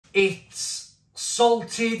It's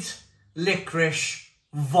salted licorice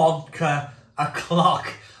vodka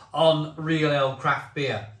o'clock on Real Ale Craft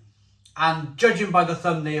Beer. And judging by the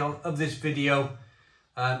thumbnail of this video,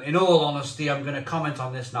 in all honesty, I'm going to comment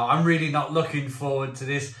on this now. I'm really not looking forward to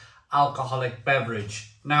this alcoholic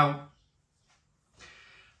beverage. Now,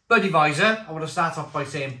 Budweiser, I want to start off by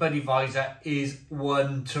saying Budweiser is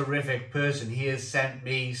one terrific person. He has sent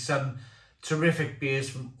me some terrific beers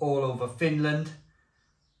from all over Finland.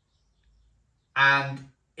 And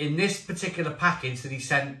in this particular package that he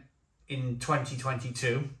sent in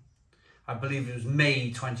 2022, I believe it was May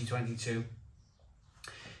 2022,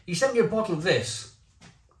 he sent me a bottle of this.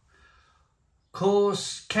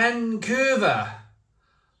 Koskenkorva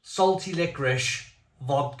Salmiakki Liqueur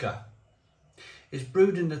Vodka. It's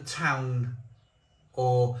brewed in the town,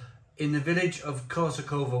 or in the village of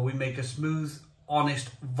Koskenkorva. We make a smooth, honest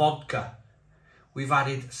vodka. We've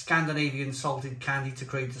added Scandinavian salted candy to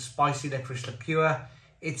create the spicy licorice liqueur.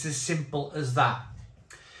 It's as simple as that.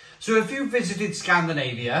 So if you visited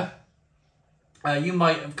Scandinavia, you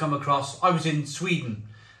might have come across, I was in Sweden,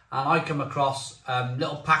 and I come across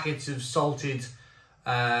little packets of salted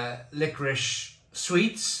licorice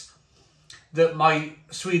sweets that my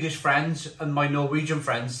Swedish friends and my Norwegian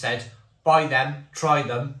friends said, buy them, try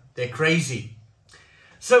them, they're crazy.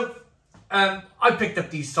 So I picked up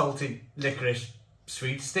these salted licorice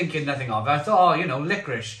sweets, thinking nothing of it. I thought, oh, you know,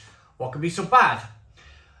 licorice, what could be so bad?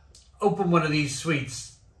 Open one of these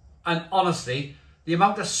sweets, and honestly, the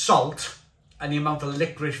amount of salt and the amount of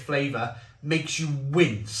licorice flavour makes you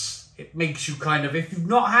wince. It makes you kind of, if you've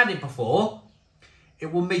not had it before,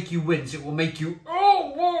 it will make you wince. It will make you,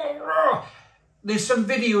 oh. There's some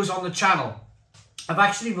videos on the channel. I've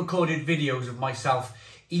actually recorded videos of myself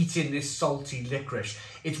eating this salty licorice.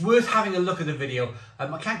 It's worth having a look at the video.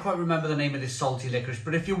 I can't quite remember the name of this salty licorice,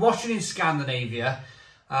 but if you're watching in Scandinavia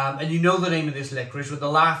and you know the name of this licorice with the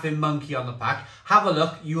laughing monkey on the pack, have a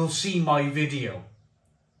look, you'll see my video.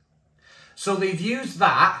 So they've used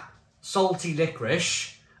that salty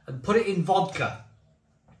licorice and put it in vodka.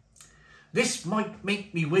 This might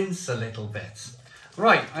make me wince a little bit.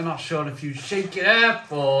 Right, I'm not sure if you shake it up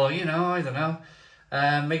or, you know, I don't know.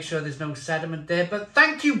 Make sure there's no sediment there. But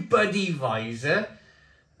thank you, Budweiser,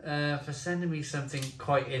 for sending me something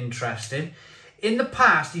quite interesting. In the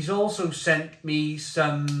past, he's also sent me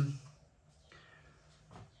some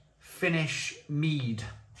Finnish mead.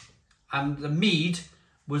 And the mead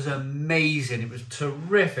was amazing. It was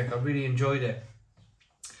terrific. I really enjoyed it.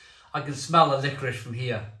 I can smell the licorice from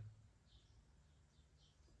here.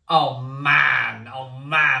 Oh man, oh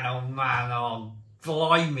man, oh man, oh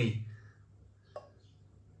blimey.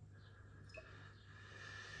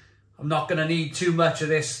 I'm not going to need too much of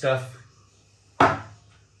this stuff.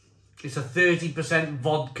 It's a 30%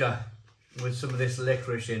 vodka with some of this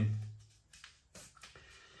licorice in.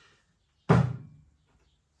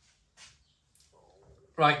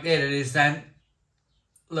 Right, there it is then.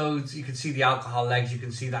 Loads, you can see the alcohol legs, you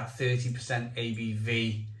can see that 30%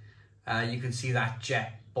 ABV. You can see that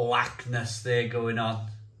jet blackness there going on.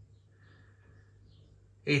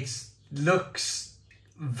 It looks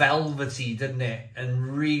velvety, doesn't it?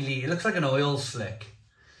 And really, it looks like an oil slick.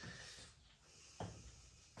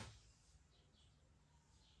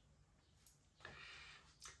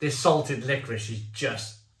 This salted licorice is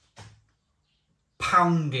just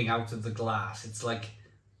pounding out of the glass. It's like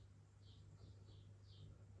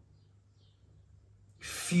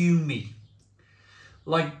fumey,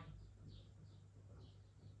 like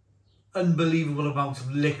unbelievable amounts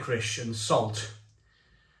of licorice and salt,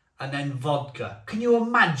 and then vodka. Can you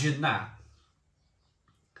imagine that?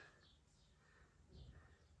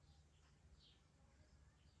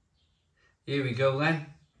 Here we go then.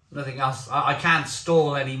 Nothing else. I can't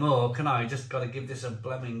stall anymore, can I? Just got to give this a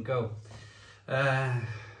blooming go.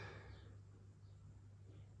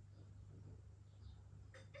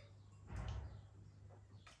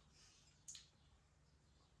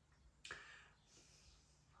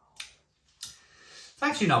 It's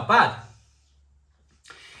actually not bad.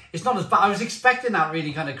 It's not as bad. I was expecting that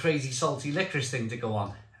really kind of crazy salty licorice thing to go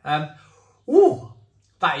on. Ooh,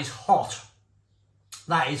 that is hot.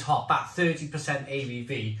 That is hot. That 30%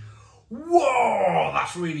 ABV. Whoa,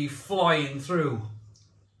 that's really flying through.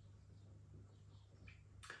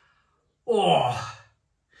 Oh,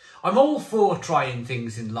 I'm all for trying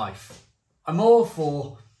things in life. I'm all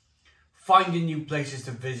for finding new places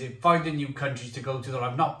to visit, finding new countries to go to that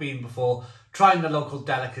I've not been before, trying the local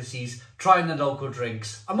delicacies, trying the local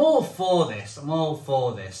drinks. I'm all for this. I'm all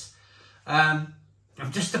for this. I'm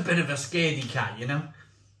just a bit of a scaredy cat, you know.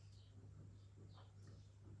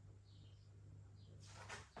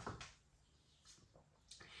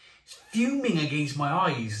 fuming against my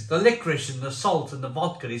eyes. The licorice and the salt and the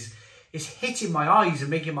vodka is hitting my eyes and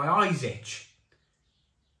making my eyes itch.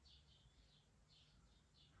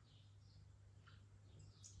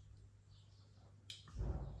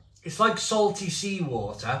 It's like salty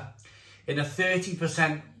seawater in a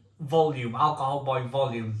 30% volume, alcohol by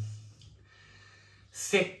volume.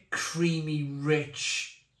 Thick, creamy,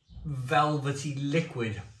 rich, velvety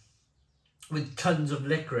liquid with tons of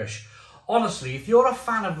licorice. Honestly, if you're a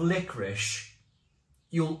fan of licorice,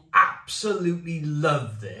 you'll absolutely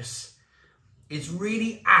love this. It's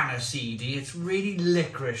really aniseedy, it's really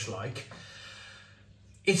licorice-like.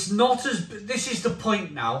 It's not as... This is the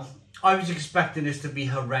point now. I was expecting this to be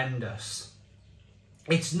horrendous.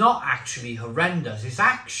 It's not actually horrendous. It's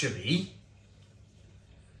actually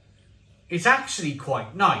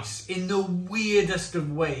quite nice in the weirdest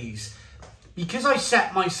of ways. Because I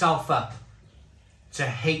set myself up to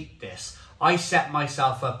hate this. I set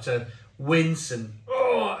myself up to wince and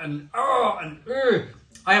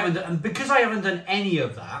I haven't, and because I haven't done any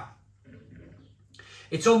of that,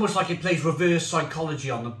 it's almost like it plays reverse psychology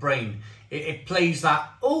on the brain. It plays that,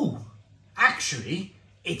 oh, actually,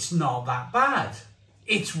 it's not that bad.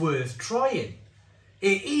 It's worth trying.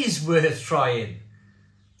 It is worth trying.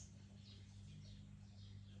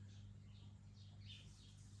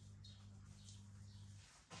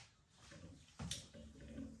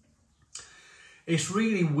 It's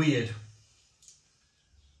really weird.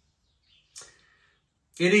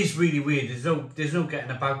 It is really weird. There's no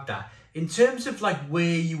getting about that. In terms of like where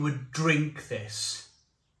you would drink this,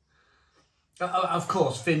 of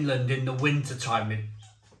course, Finland in the winter time it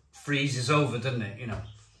freezes over, doesn't it? You know.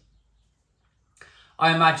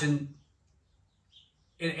 I imagine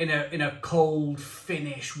in a cold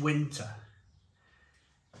Finnish winter,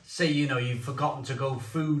 say you've forgotten to go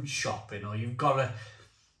food shopping, or you've got a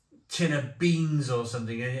tin of beans or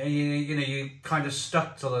something, and you're kind of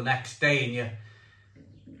stuck till the next day, and you're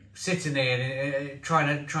sitting there and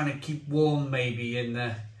trying to keep warm, maybe in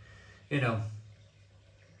the,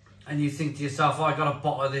 and you think to yourself, oh, I got a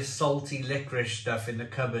bottle of this salty licorice stuff in the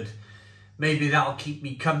cupboard. Maybe that'll keep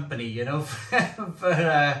me company, for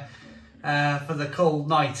the cold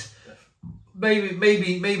night.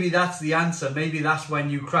 Maybe that's the answer. Maybe that's when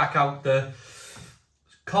you crack out the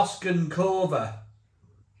Koskenkorva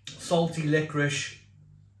Salty Licorice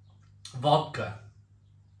Vodka.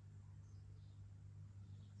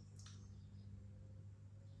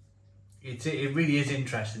 It really is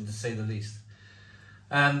interesting, to say the least.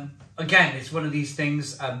 Again, it's one of these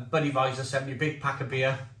things. Buddy Visor sent me a big pack of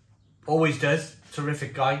beer. Always does.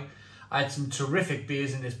 Terrific guy. I had some terrific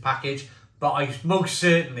beers in this package, but I most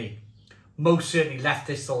certainly left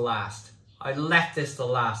this till last. I left this till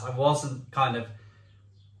last. I wasn't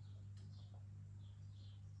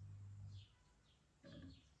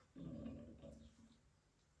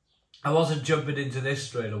jumping into this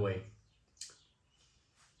straight away.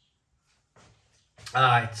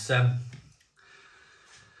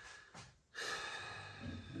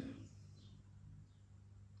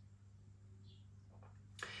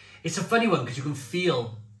 It's a funny one because you can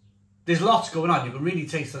feel there's lots going on. You can really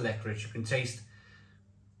taste the licorice. You can taste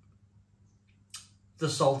the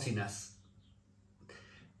saltiness,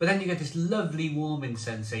 but then you get this lovely warming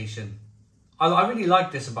sensation. I really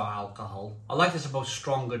like this about alcohol. I like this about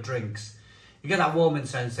stronger drinks. You get that warming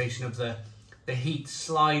sensation of the heat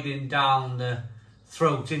sliding down the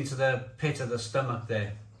throat into the pit of the stomach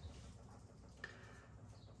there.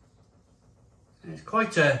 It's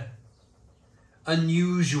quite a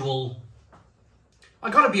unusual. I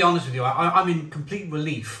gotta be honest with you, I'm in complete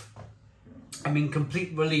relief. I'm in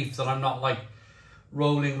complete relief that I'm not like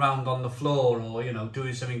rolling around on the floor or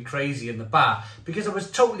doing something crazy in the bar, because I was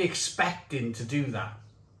totally expecting to do that.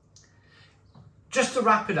 Just to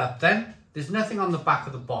wrap it up then, there's nothing on the back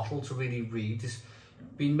of the bottle to really read. It's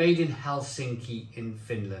been made in Helsinki in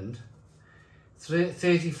Finland.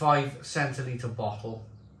 35 centilitre bottle.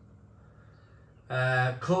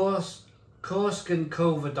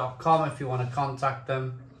 Koskenkorva.com if you want to contact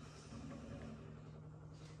them.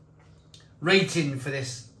 Rating for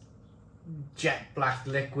this jet black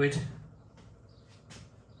liquid.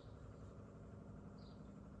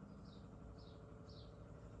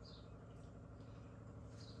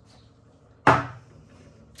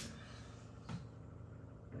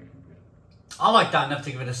 I like that enough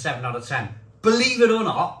to give it a 7 out of 10. Believe it or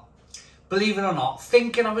not,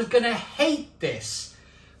 thinking I was going to hate this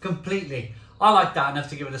completely. I like that enough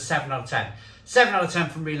to give it a 7 out of 10. 7 out of 10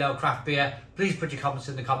 from Real Ale Craft Beer. Please put your comments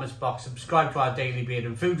in the comments box. Subscribe to our daily beer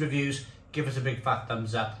and food reviews. Give us a big fat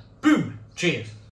thumbs up. Boom! Cheers!